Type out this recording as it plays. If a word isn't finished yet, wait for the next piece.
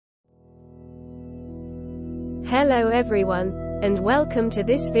Hello everyone, and welcome to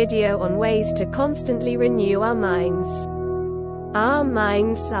this video on ways to constantly renew our minds. Our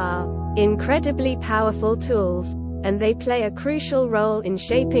minds are incredibly powerful tools, and they play a crucial role in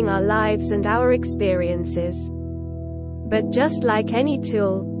shaping our lives and our experiences. But just like any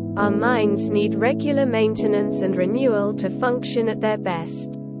tool, our minds need regular maintenance and renewal to function at their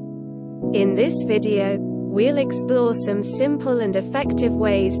best. In this video, we'll explore some simple and effective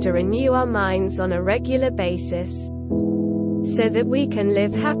ways to renew our minds on a regular basis, so that we can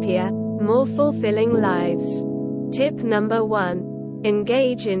live happier, more fulfilling lives. Tip number 1.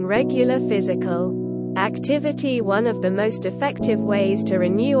 Engage in regular physical activity. One of the most effective ways to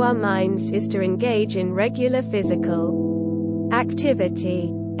renew our minds is to engage in regular physical activity.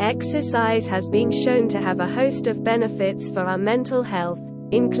 Exercise has been shown to have a host of benefits for our mental health,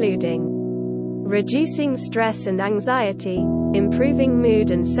 including reducing stress and anxiety, improving mood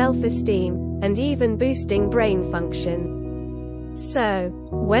and self-esteem, and even boosting brain function. So,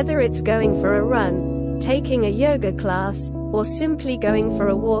 whether it's going for a run, taking a yoga class, or simply going for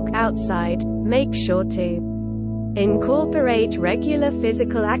a walk outside, make sure to incorporate regular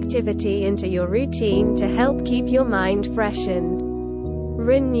physical activity into your routine to help keep your mind fresh and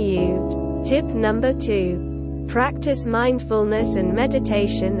renewed. Tip number 2. Practice mindfulness and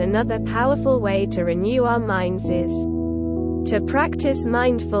meditation. Another powerful way to renew our minds is to practice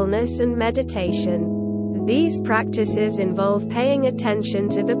mindfulness and meditation. These practices involve paying attention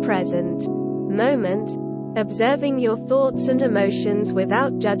to the present moment, observing your thoughts and emotions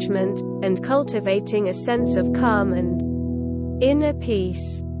without judgment, and cultivating a sense of calm and inner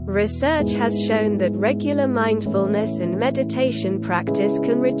peace. Research has shown that regular mindfulness and meditation practice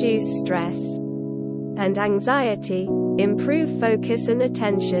can reduce stress and anxiety, improve focus and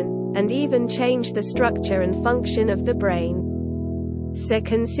attention, and even change the structure and function of the brain. So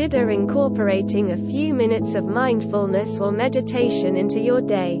consider incorporating a few minutes of mindfulness or meditation into your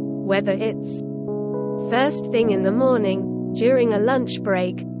day, whether it's first thing in the morning, during a lunch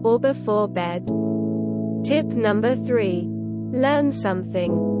break, or before bed. Tip number 3. Learn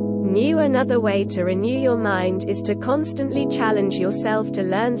something new. Another way to renew your mind is to constantly challenge yourself to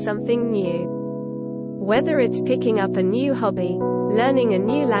learn something new. Whether it's picking up a new hobby, learning a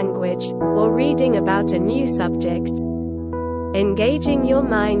new language, or reading about a new subject, engaging your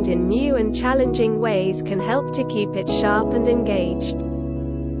mind in new and challenging ways can help to keep it sharp and engaged.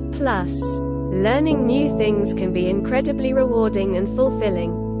 Plus, learning new things can be incredibly rewarding and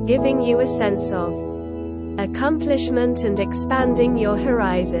fulfilling, giving you a sense of accomplishment and expanding your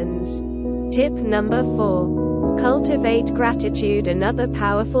horizons. Tip number 4. Cultivate gratitude. Another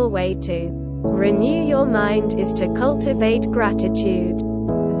powerful way to renew your mind is to cultivate gratitude.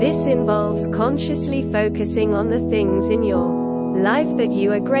 This involves consciously focusing on the things in your life that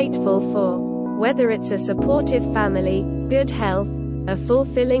you are grateful for, whether it's a supportive family, good health, a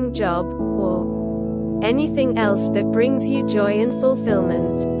fulfilling job, or anything else that brings you joy and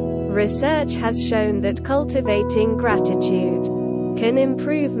fulfillment. Research has shown that cultivating gratitude can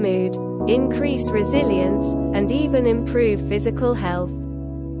improve mood, increase resilience, and even improve physical health.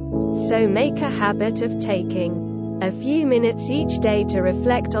 So make a habit of taking a few minutes each day to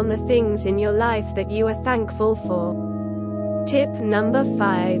reflect on the things in your life that you are thankful for. Tip number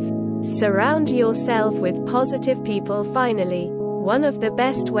 5. Surround yourself with positive people. Finally, one of the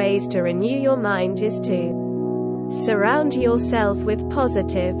best ways to renew your mind is to surround yourself with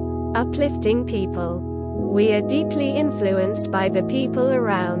positive, uplifting people. We are deeply influenced by the people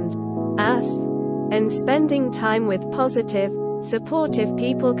around us, and spending time with positive, supportive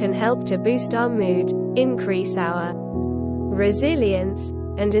people can help to boost our mood, increase our resilience,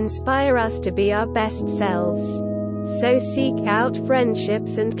 and inspire us to be our best selves. So seek out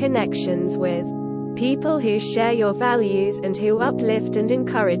friendships and connections with people who share your values and who uplift and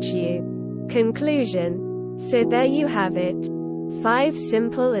encourage you. Conclusion. So there you have it. 5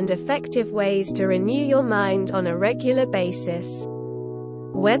 simple and effective ways to renew your mind on a regular basis.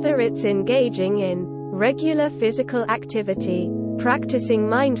 Whether it's engaging in regular physical activity, practicing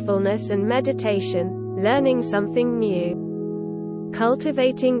mindfulness and meditation, learning something new,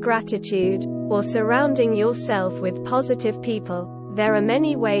 cultivating gratitude, or surrounding yourself with positive people, there are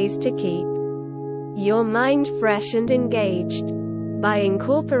many ways to keep your mind fresh and engaged. By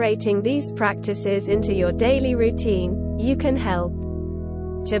incorporating these practices into your daily routine, you can help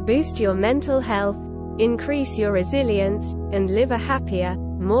to boost your mental health, increase your resilience, and live a happier,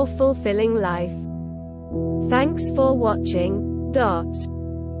 more fulfilling life. Thanks for watching.